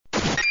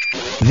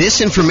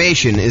This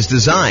information is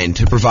designed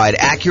to provide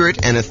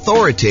accurate and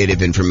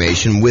authoritative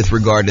information with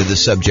regard to the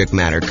subject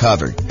matter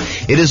covered.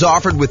 It is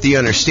offered with the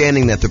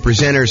understanding that the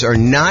presenters are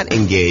not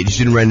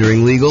engaged in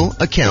rendering legal,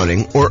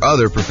 accounting, or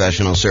other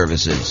professional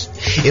services.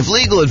 If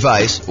legal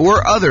advice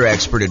or other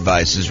expert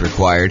advice is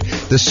required,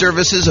 the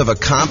services of a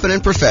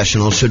competent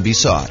professional should be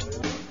sought.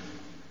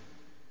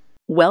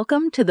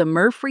 Welcome to the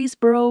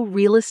Murfreesboro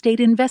Real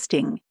Estate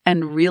Investing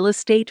and Real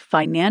Estate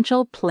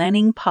Financial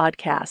Planning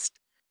Podcast.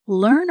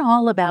 Learn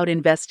all about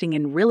investing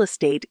in real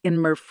estate in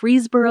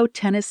Murfreesboro,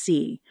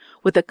 Tennessee,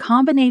 with a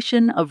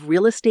combination of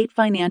real estate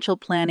financial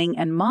planning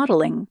and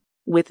modeling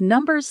with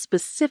numbers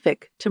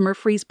specific to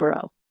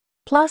Murfreesboro,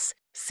 plus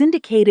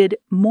syndicated,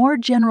 more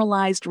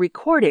generalized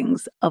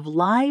recordings of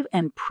live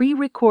and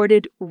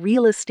pre-recorded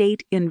real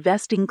estate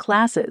investing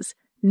classes,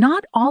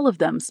 not all of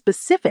them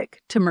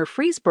specific to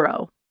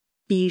Murfreesboro.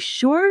 Be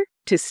sure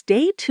to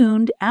stay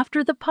tuned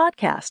after the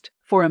podcast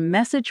for a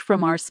message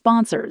from our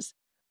sponsors.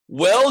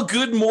 Well,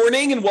 good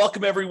morning and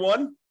welcome,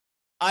 everyone.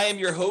 I am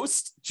your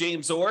host,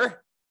 James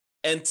Orr,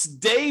 and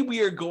today we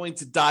are going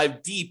to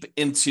dive deep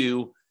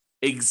into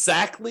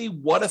exactly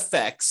what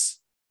affects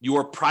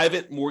your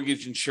private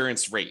mortgage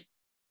insurance rate.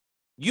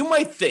 You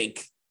might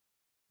think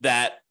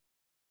that,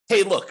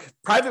 hey, look,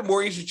 private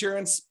mortgage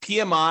insurance,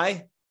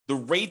 PMI, the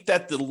rate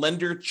that the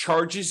lender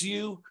charges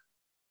you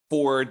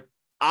for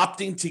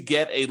opting to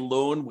get a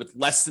loan with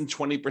less than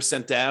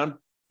 20% down,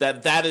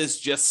 that is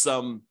just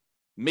some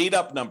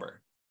made-up number.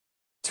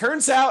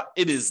 Turns out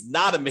it is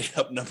not a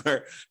made-up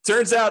number.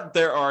 Turns out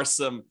there are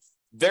some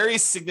very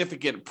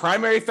significant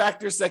primary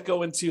factors that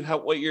go into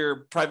what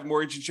your private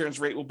mortgage insurance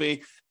rate will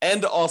be,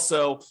 and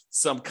also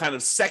some kind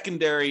of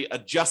secondary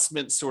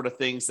adjustment sort of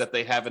things that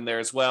they have in there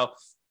as well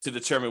to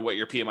determine what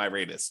your PMI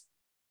rate is.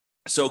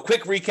 So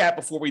quick recap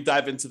before we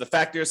dive into the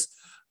factors.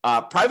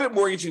 Private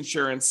mortgage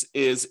insurance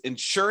is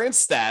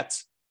insurance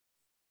that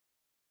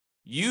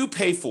you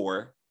pay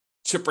for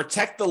to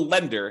protect the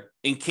lender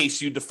in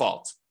case you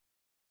default.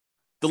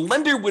 The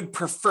lender would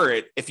prefer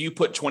it if you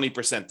put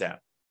 20% down.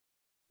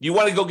 You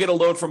want to go get a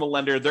loan from a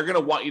lender, they're going to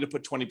want you to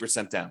put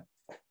 20% down.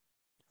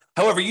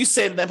 However, you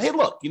say to them, hey,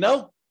 look,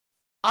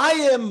 I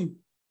am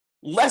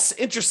less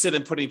interested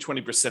in putting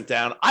 20%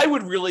 down. I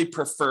would really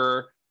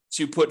prefer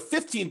to put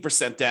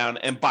 15% down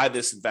and buy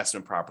this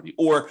investment property.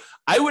 Or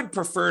I would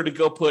prefer to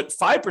go put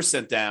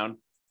 5% down,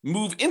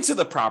 move into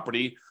the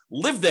property,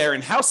 live there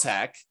and house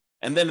hack,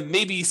 and then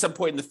maybe some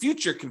point in the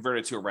future convert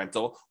it to a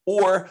rental.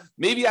 Or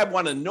maybe I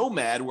want a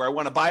nomad where I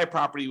want to buy a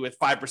property with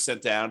 5%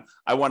 down.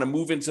 I want to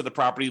move into the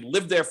property,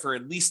 live there for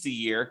at least a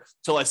year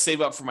till I save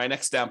up for my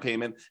next down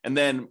payment, and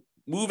then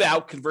move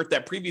out, convert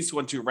that previous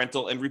one to a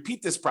rental, and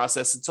repeat this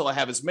process until I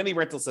have as many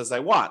rentals as I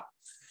want.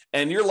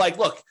 And you're like,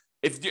 look,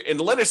 and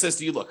the lender says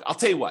to you, look, I'll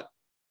tell you what,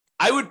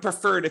 I would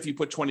prefer it if you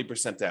put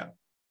 20% down.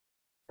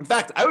 In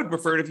fact, I would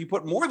prefer it if you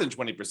put more than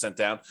 20%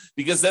 down,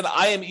 because then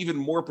I am even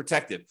more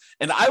protected.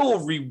 And I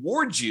will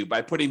reward you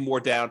by putting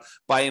more down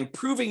by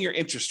improving your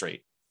interest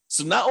rate.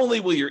 So not only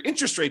will your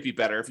interest rate be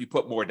better if you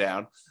put more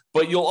down,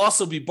 but you'll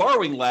also be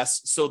borrowing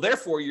less. So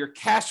therefore, your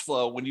cash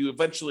flow, when you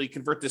eventually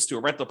convert this to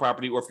a rental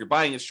property, or if you're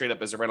buying it straight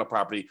up as a rental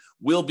property,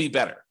 will be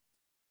better.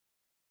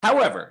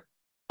 However,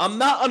 I'm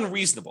not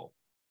unreasonable.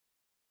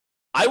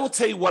 I will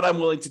tell you what I'm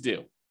willing to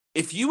do.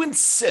 If you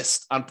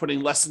insist on putting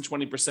less than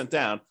 20%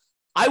 down,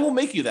 I will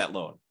make you that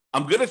loan.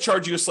 I'm going to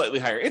charge you a slightly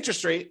higher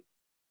interest rate,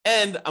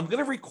 and I'm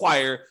going to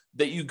require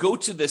that you go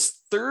to this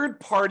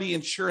third-party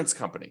insurance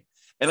company,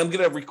 and I'm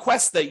going to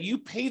request that you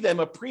pay them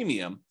a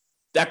premium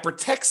that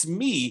protects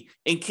me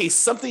in case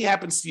something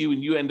happens to you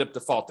and you end up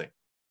defaulting.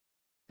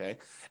 Okay?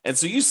 And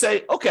so you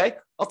say, okay,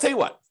 I'll tell you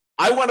what.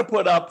 I want to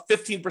put up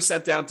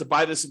 15% down to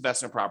buy this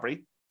investment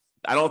property.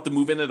 I don't have to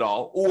move in at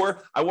all.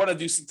 Or I want to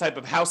do some type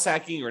of house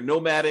hacking or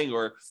nomading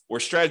or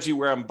strategy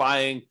where I'm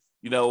buying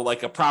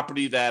like a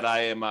property that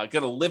I am going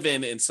to live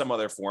in some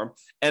other form,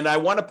 and I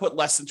want to put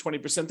less than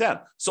 20%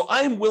 down. So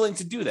I am willing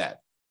to do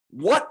that.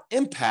 What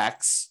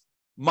impacts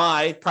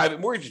my private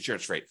mortgage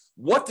insurance rate?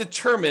 What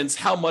determines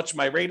how much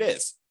my rate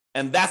is?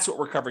 And that's what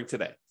we're covering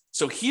today.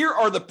 So here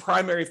are the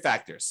primary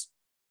factors.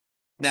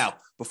 Now,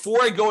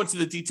 before I go into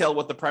the detail of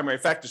what the primary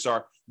factors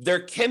are,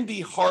 there can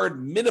be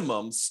hard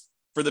minimums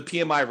for the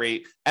PMI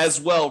rate as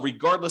well,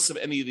 regardless of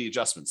any of the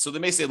adjustments. So they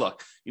may say,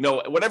 look,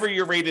 whatever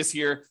your rate is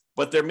here,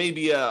 but there may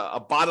be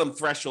a bottom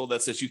threshold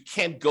that says you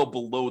can't go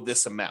below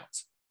this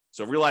amount.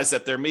 So realize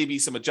that there may be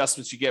some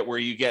adjustments you get where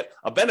you get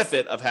a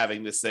benefit of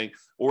having this thing,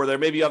 or there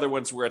may be other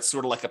ones where it's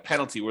sort of like a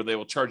penalty where they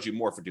will charge you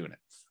more for doing it.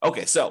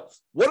 Okay, so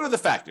what are the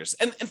factors?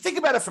 And think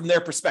about it from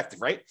their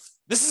perspective, right?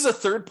 This is a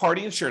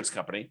third-party insurance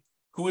company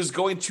who is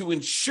going to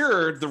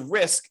insure the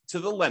risk to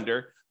the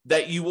lender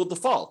that you will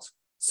default.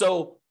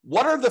 So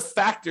what are the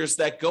factors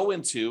that go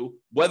into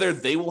whether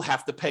they will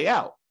have to pay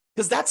out?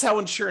 Because that's how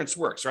insurance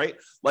works, right?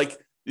 Like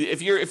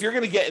if you're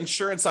going to get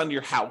insurance on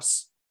your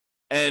house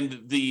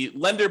and the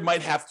lender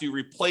might have to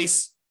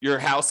replace your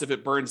house if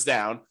it burns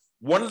down,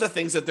 one of the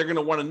things that they're going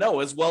to want to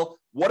know is, well,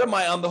 what am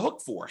I on the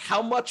hook for?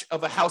 How much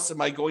of a house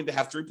am I going to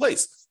have to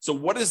replace? So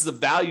what is the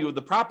value of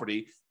the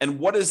property and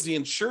what is the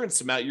insurance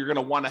amount you're going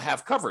to want to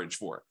have coverage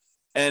for?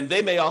 And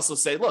they may also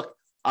say, look,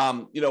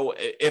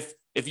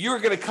 if you're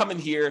going to come in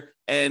here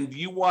and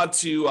you want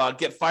to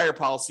get fire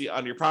policy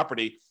on your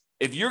property,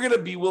 if you're going to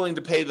be willing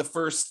to pay the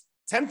first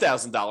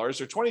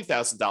 $10,000 or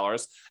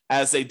 $20,000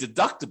 as a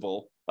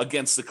deductible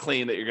against the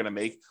claim that you're going to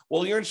make,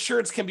 well, your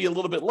insurance can be a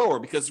little bit lower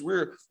because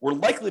we're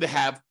likely to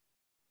have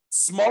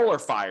smaller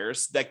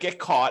fires that get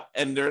caught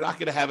and they're not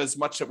going to have as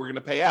much that we're going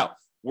to pay out.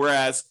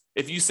 Whereas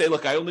if you say,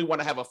 look, I only want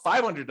to have a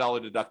 $500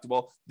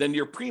 deductible, then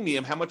your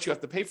premium, how much you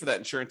have to pay for that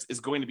insurance, is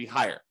going to be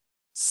higher.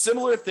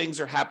 Similar things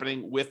are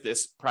happening with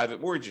this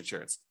private mortgage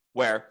insurance,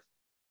 where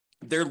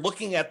they're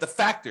looking at the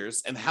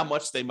factors and how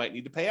much they might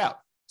need to pay out.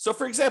 So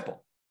for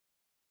example,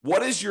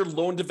 what is your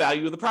loan to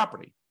value of the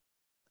property?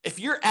 If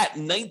you're at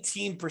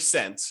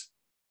 19%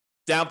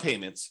 down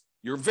payments,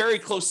 you're very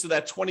close to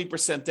that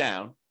 20%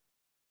 down,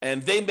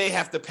 and they may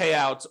have to pay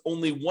out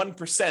only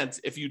 1%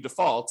 if you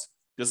default,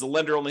 because the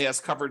lender only has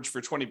coverage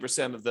for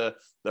 20% of the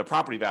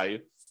property value.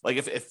 Like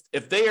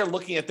if they are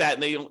looking at that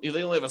and they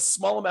only have a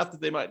small amount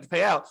that they might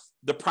pay out,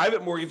 the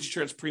private mortgage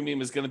insurance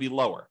premium is going to be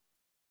lower.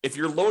 If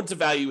your loan to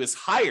value is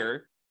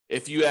higher,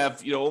 if you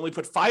have only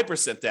put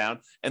 5% down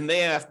and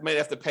they might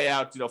have to pay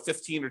out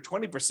 15 or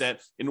 20%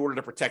 in order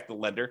to protect the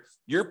lender,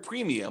 your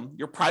premium,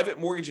 your private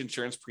mortgage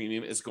insurance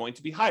premium, is going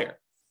to be higher.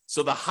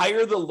 So the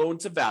higher the loan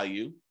to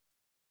value,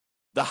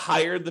 the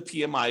higher the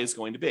PMI is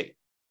going to be.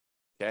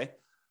 Okay.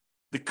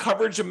 The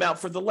coverage amount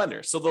for the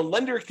lender. So the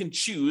lender can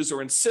choose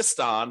or insist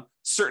on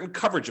certain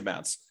coverage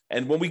amounts.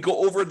 And when we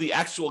go over the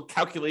actual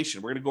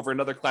calculation, we're going to go over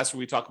another class where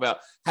we talk about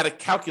how to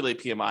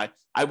calculate PMI.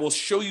 I will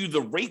show you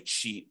the rate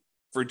sheet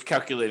for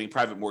calculating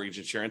private mortgage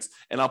insurance.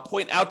 And I'll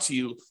point out to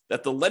you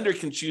that the lender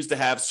can choose to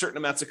have certain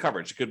amounts of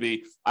coverage. It could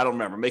be, I don't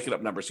remember, making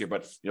up numbers here,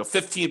 but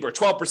 15 or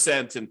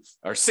 12%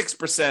 or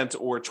 6%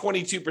 or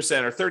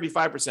 22% or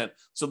 35%.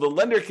 So the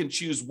lender can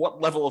choose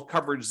what level of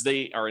coverage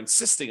they are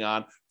insisting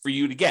on for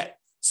you to get.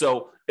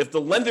 So if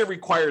the lender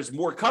requires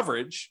more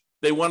coverage,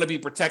 they want to be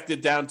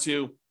protected down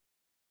to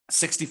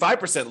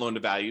 65% loan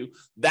to value,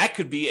 that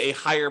could be a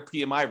higher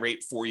PMI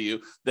rate for you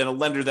than a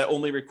lender that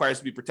only requires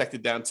to be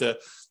protected down to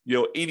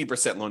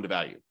 80% loan to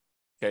value.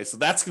 Okay, so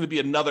that's going to be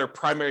another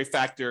primary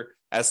factor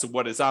as to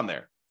what is on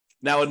there.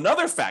 Now,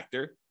 another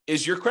factor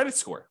is your credit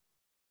score.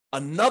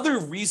 Another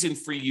reason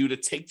for you to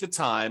take the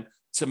time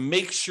to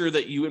make sure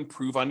that you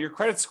improve on your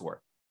credit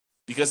score,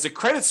 because the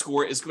credit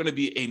score is going to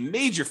be a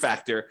major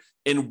factor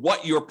in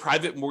what your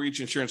private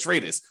mortgage insurance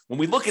rate is. When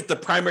we look at the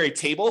primary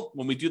table,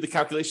 when we do the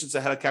calculations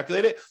on how to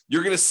calculate it,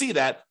 you're going to see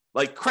that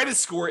like credit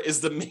score is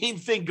the main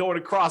thing going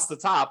across the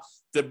top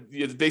that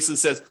basically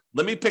says,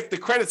 let me pick the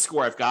credit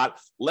score I've got.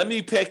 Let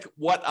me pick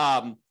what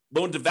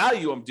loan to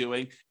value I'm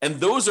doing. And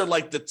those are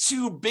like the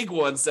two big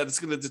ones that it's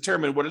going to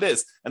determine what it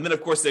is. And then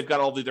of course, they've got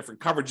all the different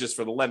coverages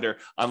for the lender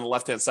on the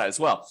left-hand side as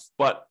well.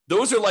 But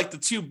those are like the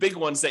two big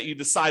ones that you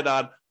decide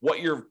on what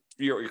your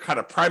kind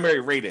of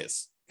primary rate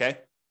is, okay?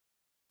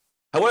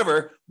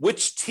 However,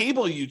 which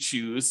table you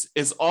choose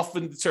is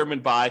often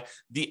determined by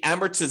the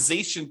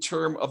amortization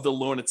term of the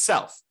loan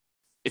itself.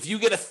 If you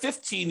get a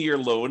 15-year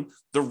loan,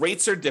 the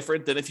rates are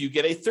different than if you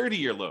get a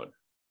 30-year loan.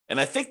 And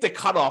I think the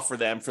cutoff for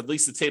them, for at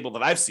least the table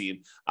that I've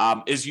seen,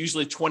 is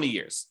usually 20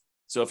 years.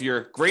 So if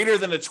you're greater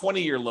than a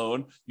 20-year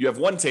loan, you have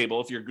one table.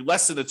 If you're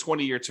less than a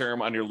 20-year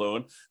term on your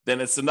loan,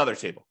 then it's another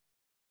table,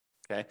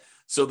 okay?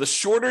 So the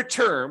shorter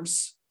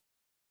terms,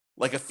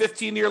 like a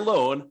 15-year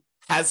loan,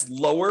 has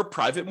lower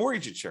private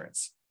mortgage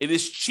insurance. It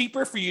is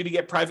cheaper for you to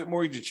get private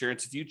mortgage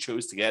insurance if you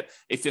chose to get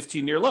a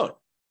 15-year loan.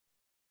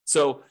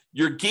 So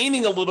you're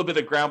gaining a little bit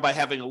of ground by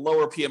having a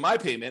lower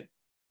PMI payment,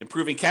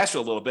 improving cash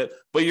flow a little bit,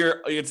 but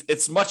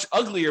it's much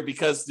uglier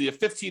because the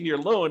 15-year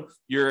loan,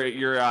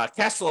 your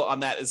cash flow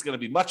on that is going to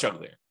be much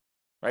uglier,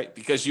 right?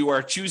 Because you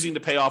are choosing to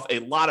pay off a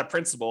lot of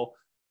principal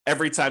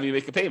every time you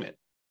make a payment.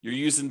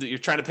 You're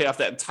trying to pay off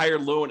that entire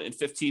loan in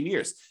 15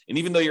 years. And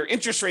even though your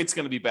interest rate's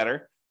going to be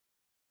better,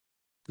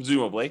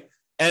 presumably,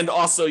 and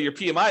also your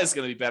PMI is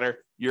going to be better,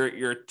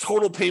 your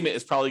total payment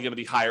is probably going to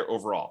be higher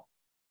overall.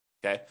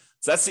 Okay.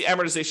 So that's the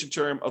amortization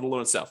term of the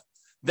loan itself.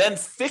 Then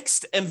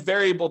fixed and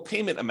variable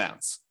payment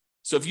amounts.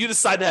 So if you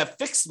decide to have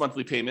fixed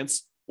monthly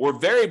payments or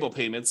variable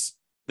payments,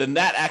 then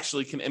that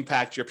actually can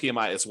impact your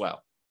PMI as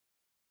well.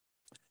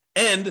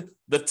 And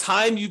the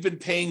time you've been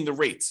paying the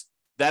rate,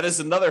 that is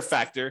another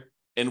factor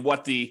in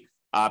what the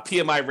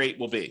PMI rate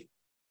will be.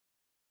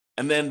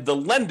 And then the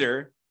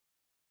lender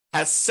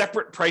has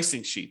separate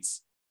pricing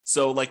sheets.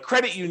 So like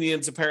credit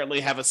unions apparently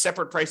have a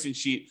separate pricing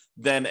sheet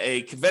than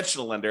a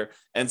conventional lender.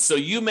 And so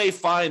you may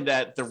find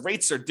that the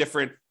rates are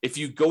different if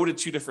you go to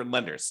two different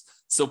lenders.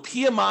 So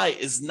PMI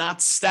is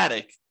not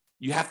static.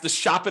 You have to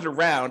shop it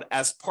around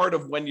as part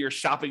of when you're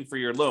shopping for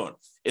your loan.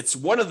 It's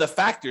one of the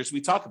factors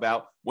we talk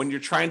about when you're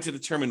trying to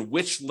determine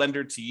which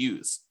lender to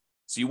use.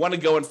 So you want to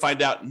go and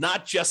find out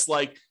not just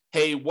like,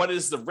 hey, what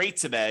is the rate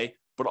today,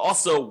 but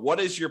also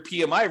what is your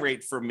PMI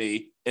rate for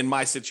me in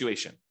my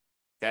situation?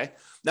 Okay.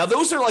 Now,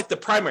 those are like the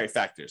primary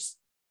factors.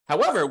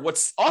 However,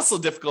 what's also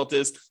difficult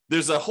is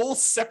there's a whole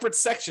separate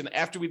section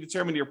after we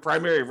determine your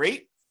primary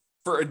rate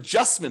for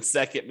adjustments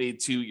that get made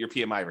to your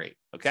PMI rate.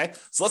 Okay.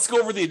 So let's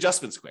go over the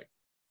adjustments quick.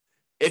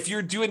 If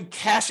you're doing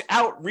cash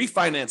out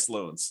refinance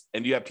loans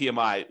and you have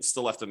PMI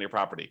still left on your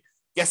property,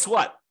 guess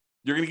what?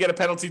 You're going to get a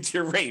penalty to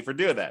your rate for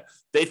doing that.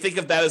 They think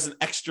of that as an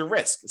extra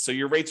risk. So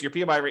your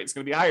PMI rate is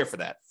going to be higher for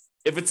that.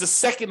 If it's a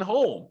second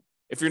home,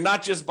 if you're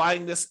not just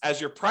buying this as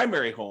your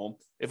primary home,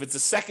 if it's a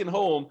second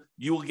home,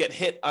 you will get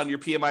hit on your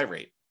PMI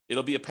rate.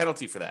 It'll be a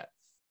penalty for that.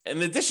 And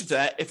in addition to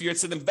that, if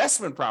it's an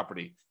investment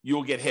property, you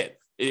will get hit.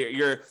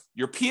 Your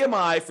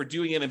PMI for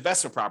doing an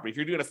investment property, if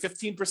you're doing a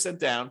 15%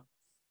 down,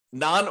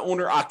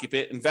 non-owner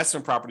occupant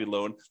investment property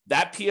loan,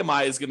 that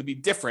PMI is going to be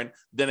different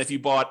than if you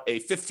bought a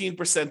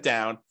 15%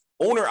 down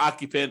owner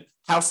occupant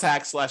house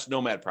hack /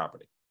 nomad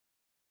property.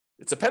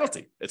 It's a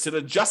penalty. It's an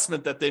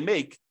adjustment that they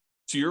make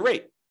to your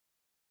rate.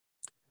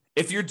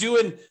 If you're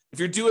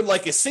doing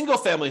like a single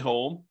family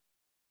home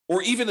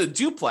or even a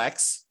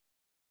duplex,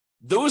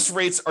 those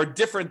rates are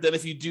different than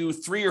if you do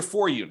 3 or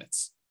 4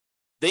 units.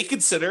 They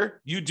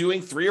consider you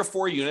doing 3 or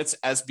 4 units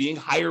as being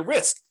higher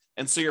risk.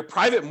 And so your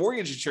private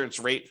mortgage insurance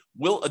rate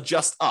will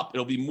adjust up.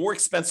 It'll be more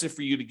expensive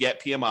for you to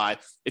get PMI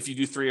if you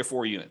do 3 or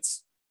 4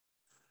 units.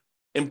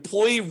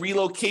 Employee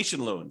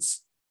relocation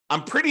loans.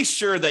 I'm pretty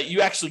sure that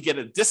you actually get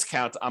a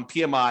discount on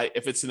PMI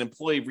if it's an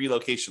employee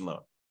relocation loan.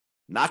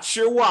 Not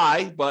sure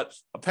why, but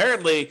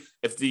apparently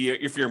if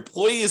your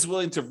employee is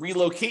willing to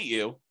relocate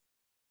you,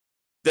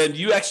 then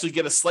you actually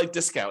get a slight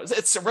discount.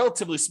 It's a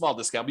relatively small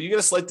discount, but you get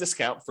a slight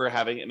discount for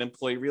having an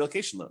employee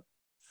relocation loan.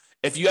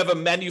 If you have a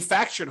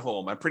manufactured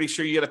home, I'm pretty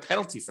sure you get a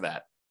penalty for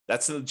that.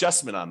 That's an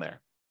adjustment on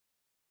there.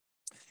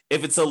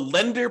 If it's a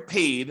lender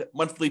paid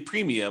monthly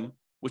premium,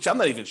 which I'm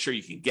not even sure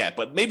you can get,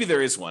 but maybe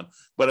there is one.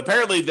 But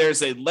apparently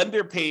there's a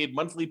lender paid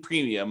monthly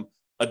premium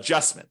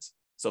adjustment.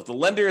 So if the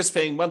lender is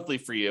paying monthly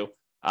for you,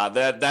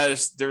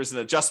 there's an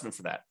adjustment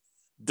for that.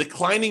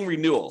 Declining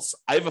renewals.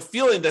 I have a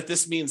feeling that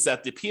this means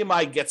that the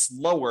PMI gets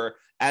lower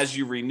as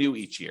you renew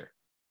each year.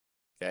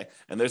 Okay.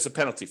 And there's a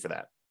penalty for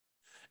that.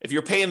 If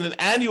you're paying an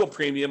annual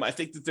premium, I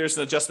think that there's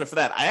an adjustment for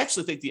that. I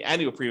actually think the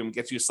annual premium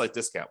gets you a slight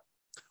discount.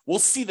 We'll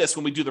see this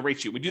when we do the rate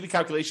sheet. We do the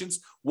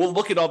calculations. We'll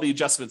look at all the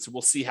adjustments and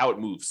we'll see how it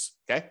moves.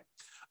 Okay.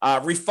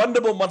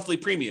 Refundable monthly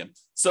premium.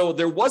 So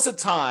there was a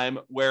time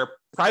where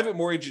private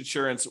mortgage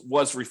insurance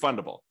was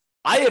refundable.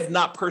 I have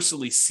not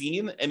personally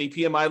seen any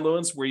PMI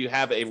loans where you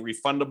have a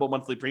refundable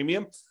monthly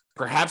premium.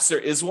 Perhaps there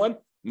is one.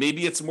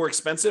 Maybe it's more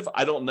expensive.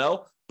 I don't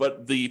know.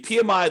 But the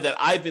PMI that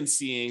I've been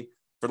seeing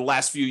for the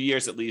last few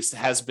years, at least,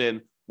 has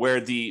been where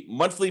the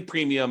monthly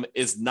premium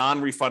is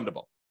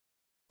non-refundable.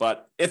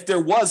 But if there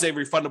was a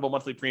refundable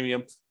monthly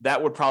premium,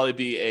 that would probably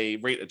be a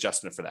rate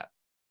adjustment for that.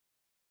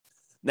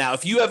 Now,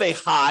 if you have a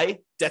high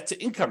debt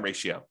to income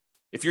ratio,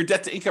 if your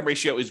debt to income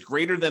ratio is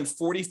greater than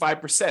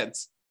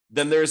 45%,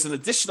 then there's an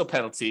additional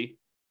penalty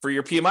for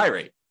your PMI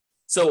rate.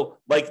 So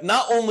like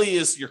not only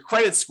is your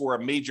credit score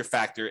a major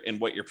factor in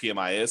what your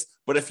PMI is,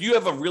 but if you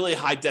have a really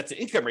high debt to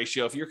income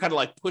ratio, if you're kind of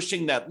like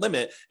pushing that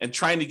limit and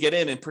trying to get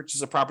in and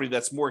purchase a property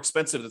that's more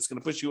expensive, that's going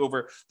to push you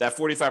over that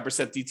 45%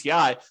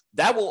 DTI,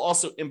 that will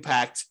also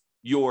impact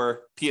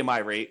your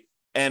PMI rate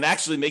and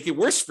actually make it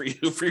worse for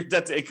you for your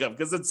debt to income,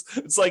 because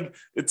it's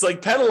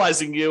like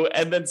penalizing you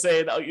and then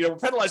saying, oh, we're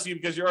penalizing you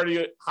because you're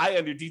already high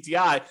on your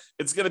DTI.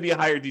 It's going to be a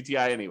higher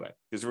DTI anyway,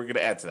 because we're going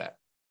to add to that.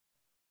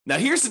 Now,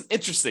 here's an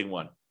interesting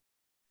one.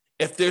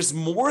 If there's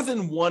more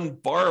than one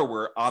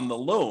borrower on the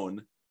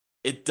loan,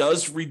 it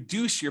does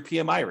reduce your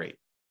PMI rate.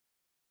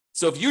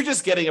 So if you're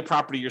just getting a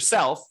property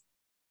yourself,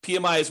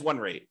 PMI is one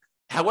rate.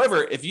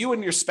 However, if you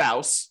and your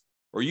spouse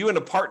or you and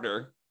a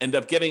partner end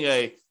up getting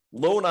a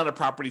loan on a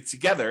property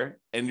together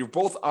and you're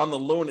both on the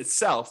loan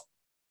itself,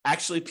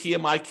 actually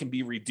PMI can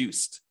be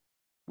reduced,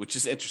 which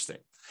is interesting.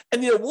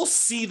 And we'll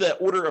see the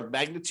order of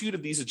magnitude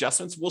of these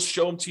adjustments. We'll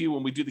show them to you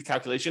when we do the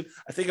calculation.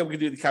 I think I'm going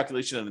to do the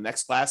calculation in the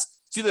next class.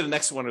 It's either the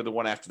next one or the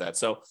one after that.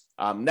 So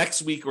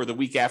next week or the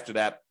week after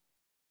that.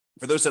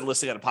 For those that are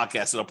listening on a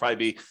podcast, it'll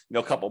probably be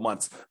a couple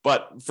months.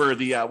 But for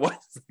the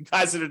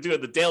guys that are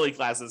doing the daily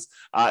classes,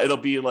 it'll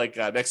be like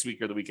next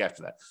week or the week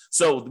after that.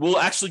 So we'll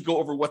actually go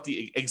over what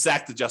the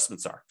exact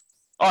adjustments are.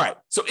 All right.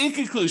 So in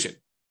conclusion,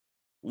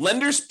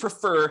 lenders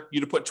prefer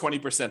you to put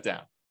 20%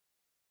 down.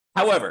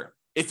 However,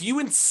 if you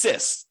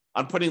insist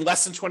on putting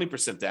less than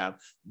 20% down,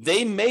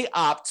 they may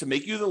opt to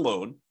make you the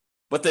loan,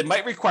 but they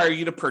might require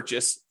you to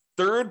purchase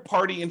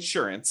third-party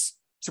insurance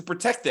to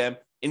protect them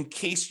in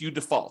case you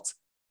default.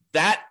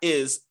 That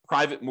is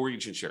private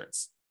mortgage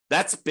insurance.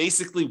 That's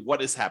basically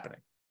what is happening,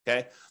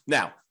 okay?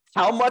 Now,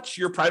 how much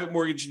your private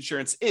mortgage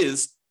insurance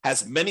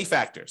has many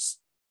factors.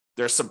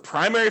 There are some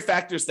primary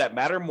factors that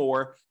matter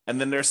more, and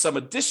then there's some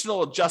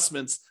additional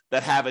adjustments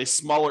that have a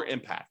smaller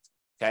impact,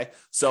 okay?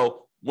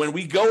 So when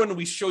we go and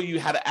we show you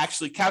how to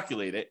actually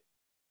calculate it,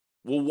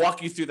 we'll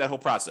walk you through that whole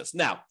process.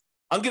 Now,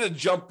 I'm going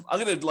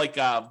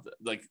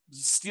to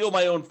steal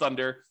my own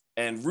thunder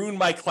and ruin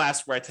my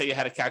class where I tell you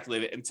how to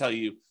calculate it and tell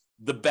you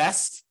the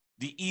best,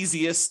 the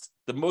easiest,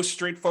 the most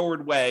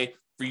straightforward way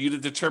for you to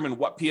determine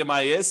what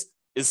PMI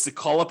is to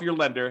call up your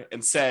lender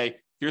and say,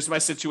 here's my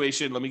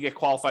situation. Let me get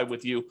qualified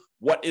with you.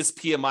 What is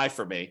PMI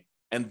for me?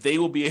 And they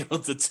will be able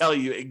to tell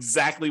you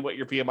exactly what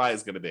your PMI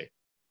is going to be.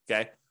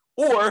 Okay.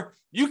 Or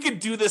you could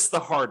do this the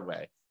hard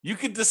way. You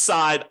could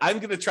decide, I'm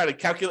going to try to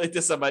calculate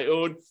this on my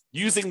own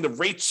using the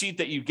rate sheet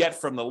that you get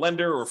from the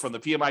lender or from the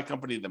PMI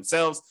company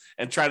themselves,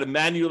 and try to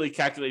manually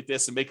calculate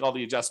this and make all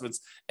the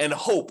adjustments and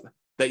hope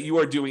that you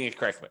are doing it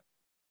correctly.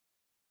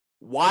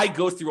 Why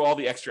go through all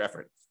the extra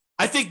effort?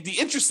 I think the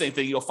interesting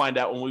thing you'll find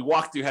out when we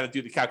walk through how to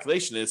do the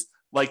calculation is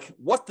like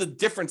what the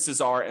differences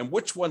are and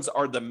which ones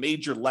are the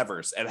major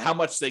levers and how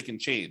much they can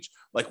change,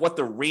 like what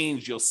the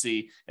range you'll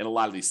see in a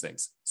lot of these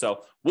things.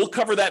 So we'll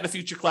cover that in a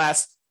future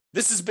class.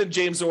 This has been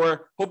James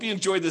Orr. Hope you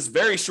enjoyed this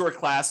very short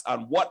class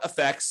on what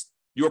affects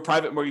your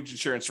private mortgage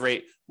insurance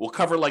rate. We'll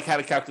cover like how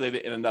to calculate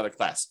it in another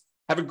class.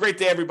 Have a great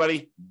day,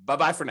 everybody.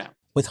 Bye-bye for now.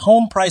 With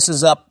home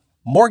prices up,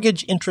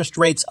 mortgage interest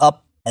rates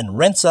up, and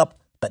rents up,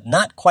 but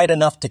not quite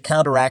enough to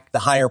counteract the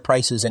higher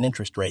prices and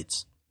interest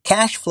rates,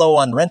 cash flow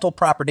on rental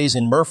properties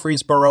in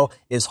Murfreesboro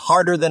is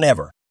harder than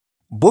ever.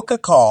 Book a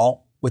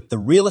call with the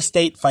Real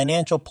Estate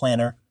Financial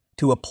Planner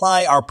to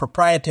apply our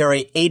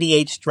proprietary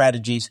 88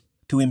 strategies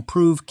to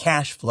improve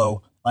cash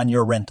flow on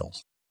your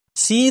rentals.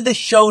 See the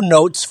show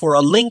notes for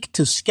a link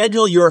to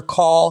schedule your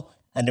call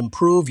and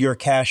improve your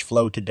cash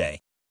flow today.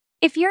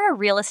 If you're a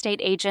real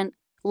estate agent,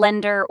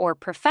 lender, or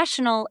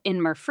professional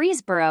in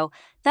Murfreesboro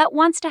that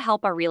wants to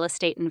help our real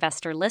estate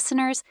investor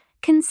listeners,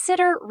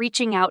 consider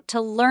reaching out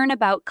to learn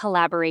about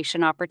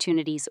collaboration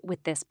opportunities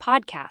with this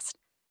podcast.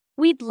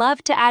 We'd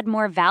love to add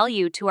more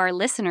value to our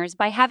listeners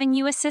by having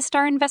you assist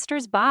our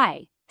investors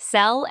buy,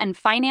 sell, and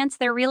finance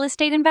their real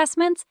estate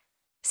investments.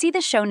 See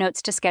the show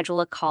notes to schedule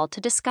a call to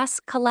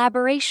discuss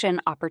collaboration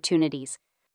opportunities.